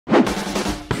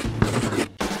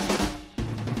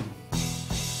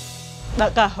大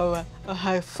家好啊，我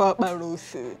係方包老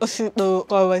師。我知道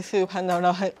各位小朋友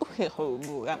都喺屋企好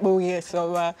悶啊，冇嘢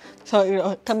做啊，所以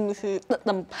我今次特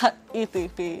登拍呢啲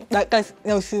片。大家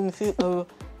又知唔知道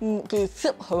月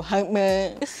10號係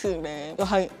咩事呢？就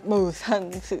係母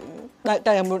親節。大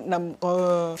家有冇諗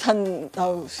過親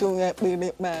手送嘢俾你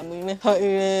媽咪呢？所以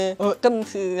咧，我今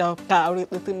次又教你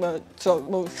哋點樣做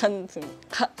母親節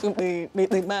卡送俾你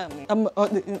哋媽咪。咁我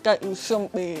哋而家要送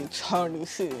俾蔡老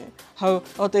師。好，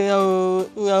我哋又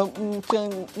有5張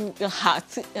嘅下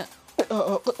節啊！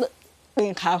我覺得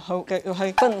比較好嘅就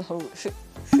係粉紅色、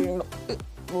綠色、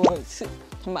黃色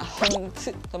同埋紅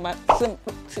色同埋深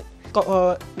綠色。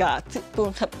個顏色都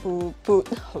係會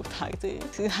好睇啲，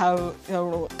之後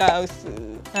有膠水、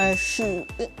樹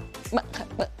葉、乜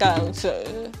膠水、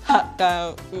黑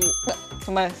膠筆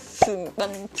同埋成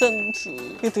品珍珠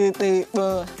呢啲地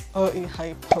方可以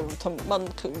喺普通文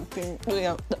具店都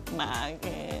有得買嘅。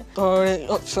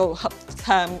我做盒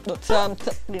差唔多32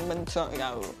蚊左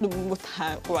右，都唔會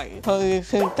太貴。所以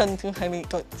先跟住係呢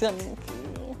個珍珠。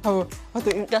好，我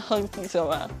哋而家開始做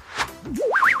啊！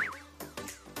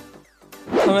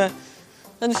好啦，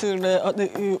跟住咧，我哋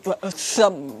要畫個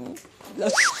心，有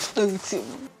對尖。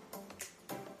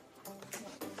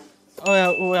我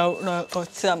有兩個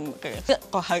針嘅，一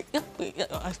個係1邊，一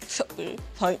個係出邊。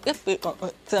所以1邊嗰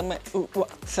個針咪會畫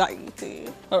細啲，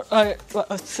我畫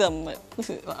個針咪好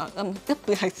似畫咁，1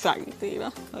邊係細啲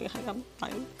啦，所以係咁睇。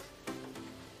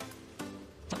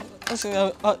跟住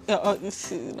我要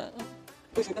試啦，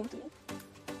好似咁啲。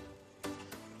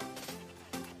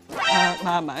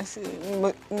慢慢試，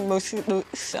冇試到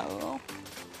手咯，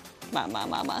慢慢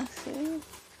試。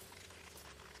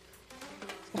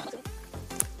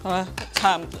係咪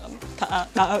差唔多？打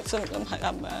針咁係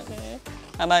咁樣嘅，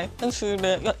係咪？跟住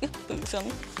咧有1邊針，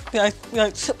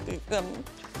又出邊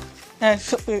針，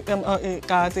出邊針我要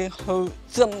加啲好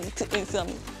針啲嘅針，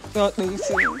有啲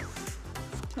線，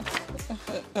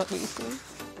有啲線。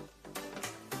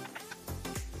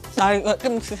但係我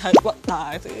今次係畫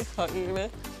大啲，所以咧。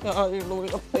我要攞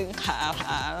個邊下下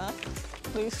啦，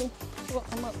你先畫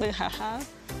咁啊，邊下下，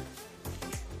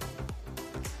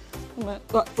咁啊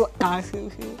畫大少少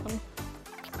咁，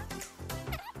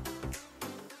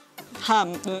差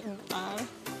唔多咁大。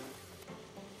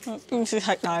今次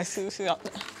係大少少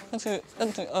嘅，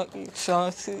跟住我要再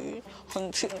試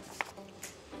紅色，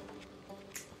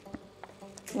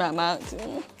慢慢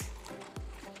整。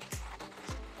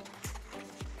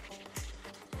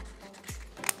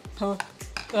好。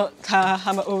佢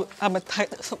係咪睇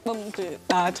得出咁嘅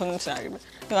大同細咧？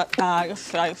因為大嘅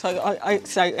細，所以我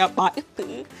細又擺1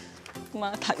邊，咁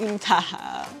啊睇完擦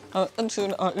下，跟住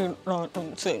我要用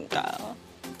剪膠，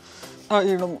我要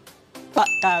用白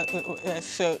膠嘅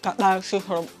色，但係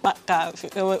用白膠色，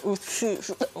因為會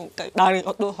黐得好緊，但係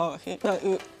我都可以，我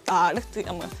要大啲啲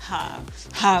咁啊，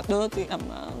下多啲咁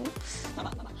啊，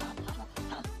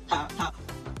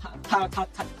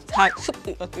下出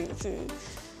邊嗰啲先。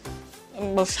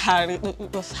冇晒你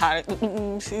都晒你，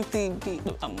唔少啲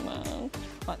都咁樣，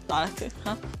我打一隻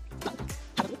嚇，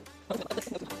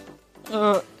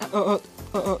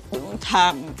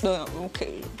差唔多又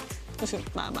OK， 跟住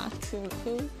慢慢先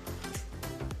去，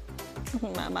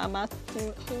慢慢先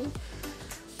去，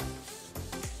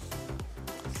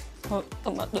我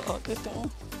今日都學啲種，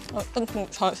我跟住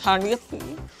擦呢一邊。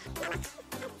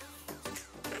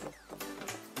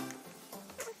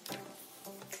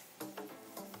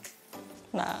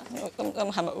嗱，咁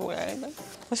係咪會咧？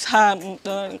我差唔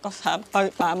多，個差我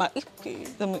擺埋1邊，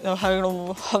咁又係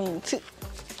用紅色，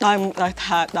但係唔係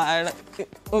太大啦，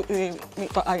我呢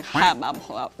個係啱啱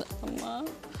好咁啊。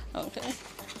OK，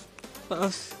 我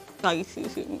細少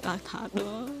少唔係太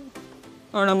多，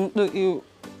我諗都要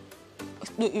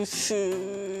試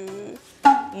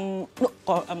6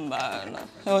個咁樣啦，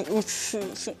我要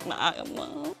試食埋咁啊。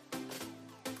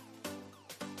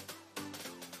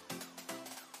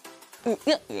一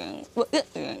樣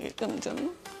嘅咁陣，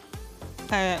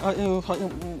我要可以5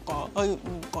個，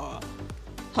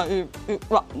可以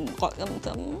畫5個咁陣。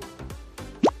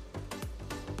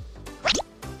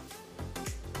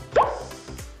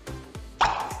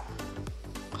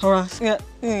好啦，1、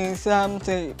2、3、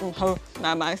4、5，好，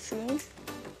慢慢先，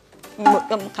唔好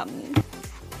咁近，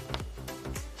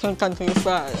想近最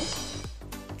快。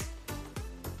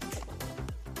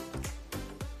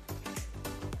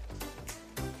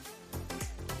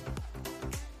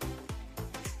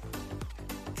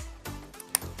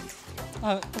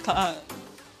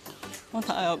我睇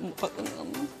下有5個咁，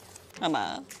係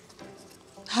嘛？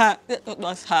一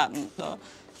個差唔多，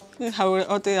然後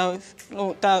我哋有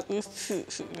用膠要試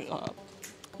呢個，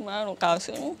咁樣用膠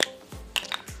水。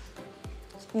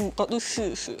我都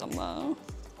試試啊嘛，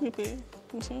呢邊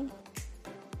唔知。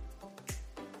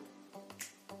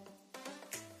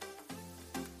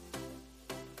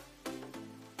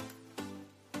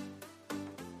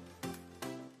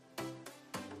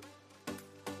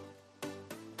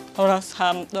好啦，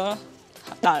差唔多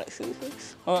大力少少。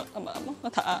好啦，啱啱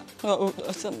我睇下，我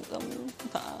真唔得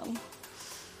睇下。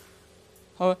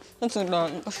好，跟住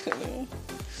兩個時，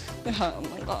一下咁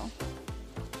樣講，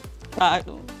擺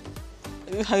到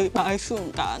係擺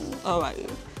中間個位，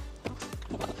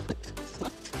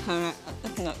係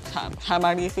啦，行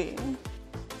埋呢邊，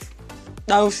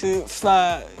到時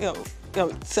花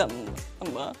又浸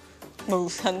咁啊。無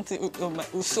親節又咪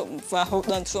會送花，好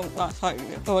多人送花翻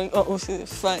嘅，我好似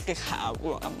花嘅效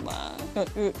果啊嘛，有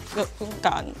中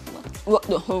間嘛，屈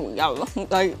到好幼咯，唔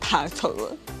可以排除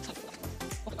啊。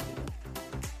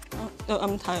我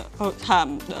啱睇，我差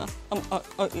唔多，我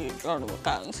而家都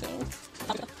講先，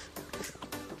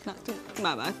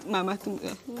慢慢點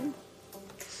樣？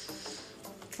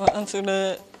我啱先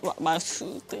咧畫埋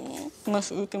樹點，咁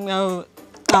樹點有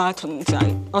大蟲仔，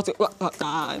我就畫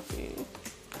大啲。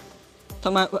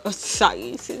同埋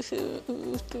細少少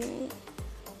啲，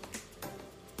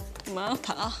咁樣睇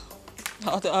下，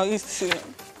我就有意思啦。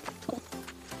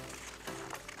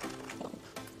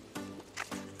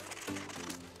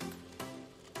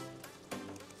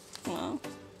咁樣，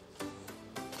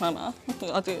慢慢，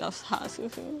我哋有下少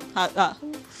少，係啦。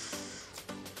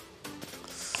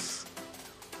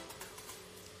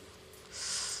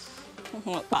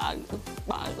我擺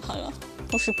係啦，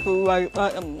好似部位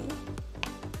咁。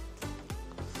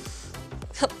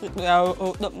有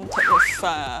好多唔同嘅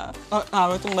花，我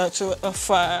咬咗咪做個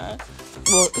花，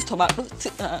我同埋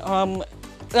我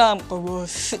啱個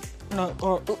食，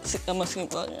我食咁嘅情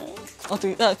況，我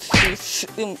哋都係食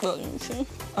啲咁多嘢先，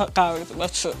我咬咗咪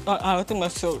做，我咬咗咪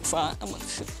做花咁嘅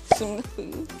食，先得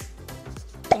嘅，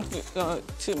跟住又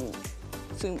先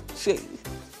食，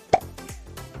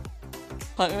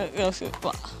係有時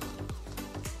畫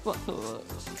到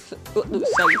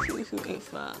細少少嘅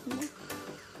花。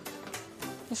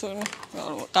所以呢，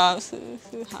我教試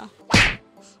下，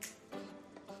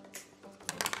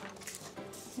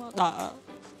我打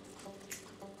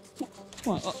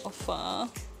我花，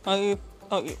我要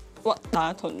畫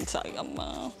大蟲仔咁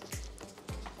啊，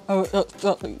我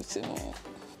嚟先，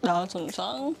大蟲仔，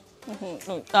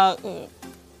打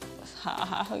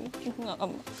下去，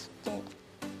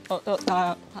我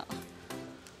打下。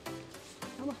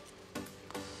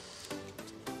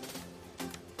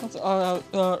我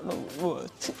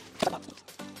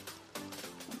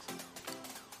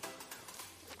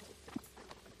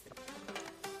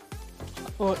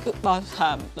我一般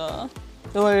差唔多，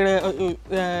因為咧一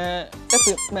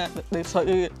邊咩你所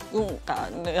以中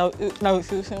間你有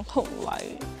少少空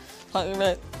位，所以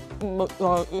咧冇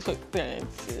我要食餅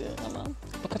子啊嘛。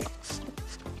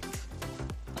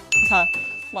睇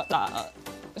乜打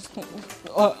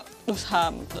我都差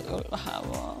唔多下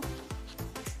喎。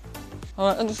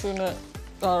我跟住咧，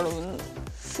個輪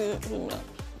先啦，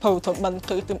葡萄文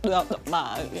具店都有得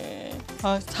賣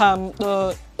嘅，差唔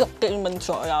多1幾蚊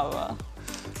左右啊。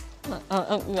有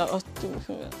我點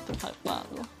算啊？點係辦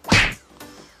咯？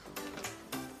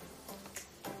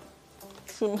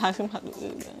先拍到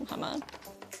嘅，係嘛？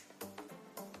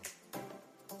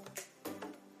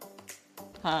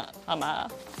係嘛？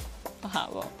係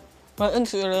喎。跟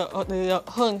住咧，我哋有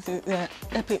可能係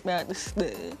一邊咩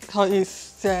嘅，可以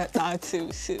寫大少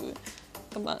少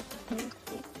咁啊，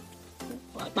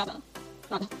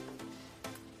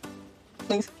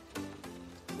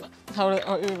後嚟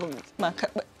我要用馬克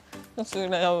筆，跟住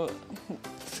咧又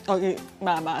我要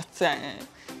慢慢寫，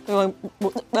因為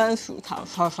冇得單樹頭，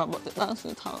錯冇得單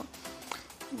樹頭，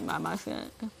慢慢寫。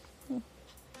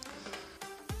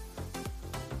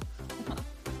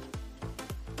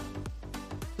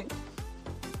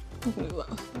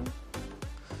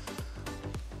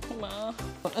嘛，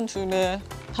跟住咧，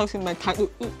頭先咪睇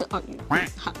到係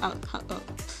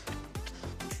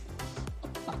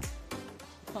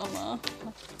嘛？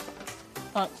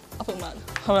我明白，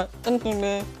係咪？跟住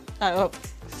咧，我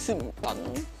善品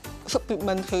10幾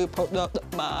蚊去鋪有得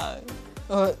賣，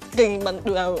幾蚊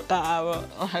都有價喎，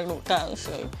我喺度交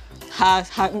稅，下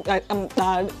咁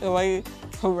大位。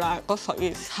好啦，我所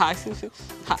以下少少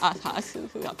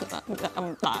又得啦，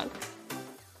咁大。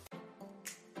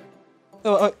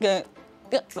我嘅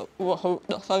一路會好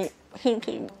多，所以輕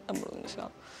輕咁樣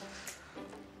上，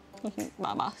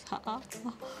慢慢下。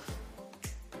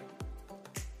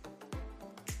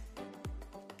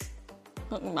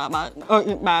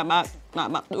慢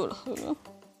慢到落去咯。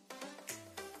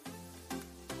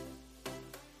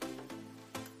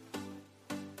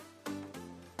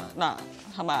嗱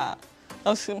係嘛？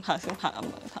我先下咁樣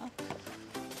睇。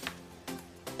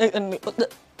你覺得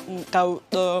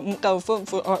唔夠豐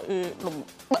富，我要用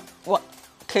筆或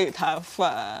其他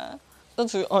法，跟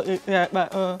住我要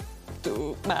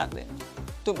讀乜咧？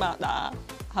讀乜打？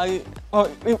係我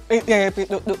嘢別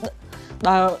讀，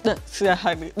但係試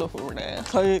係別讀好咧，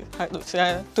所以係讀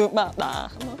試讀乜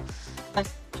打？係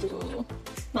讀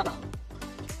乜打？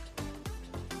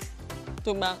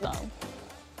讀乜打？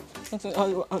跟住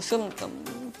我先咁。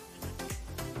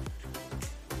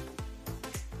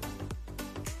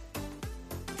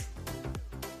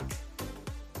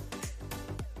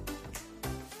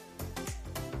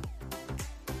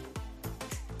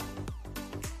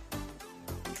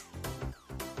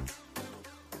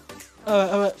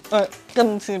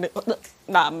今次你覺得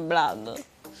難唔難啊？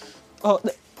我覺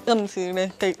得今次咧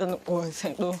記緊過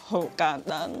程都好簡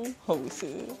單，好少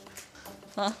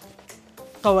嚇。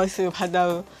各位小朋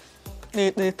友，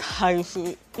你睇住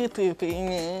呢條片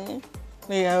嘅，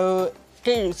你有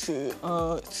記住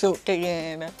做嘅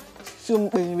嘢咧，送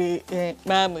俾你嘅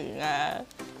媽咪啊，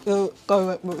要各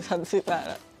位母親節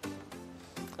快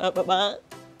樂！拜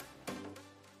拜。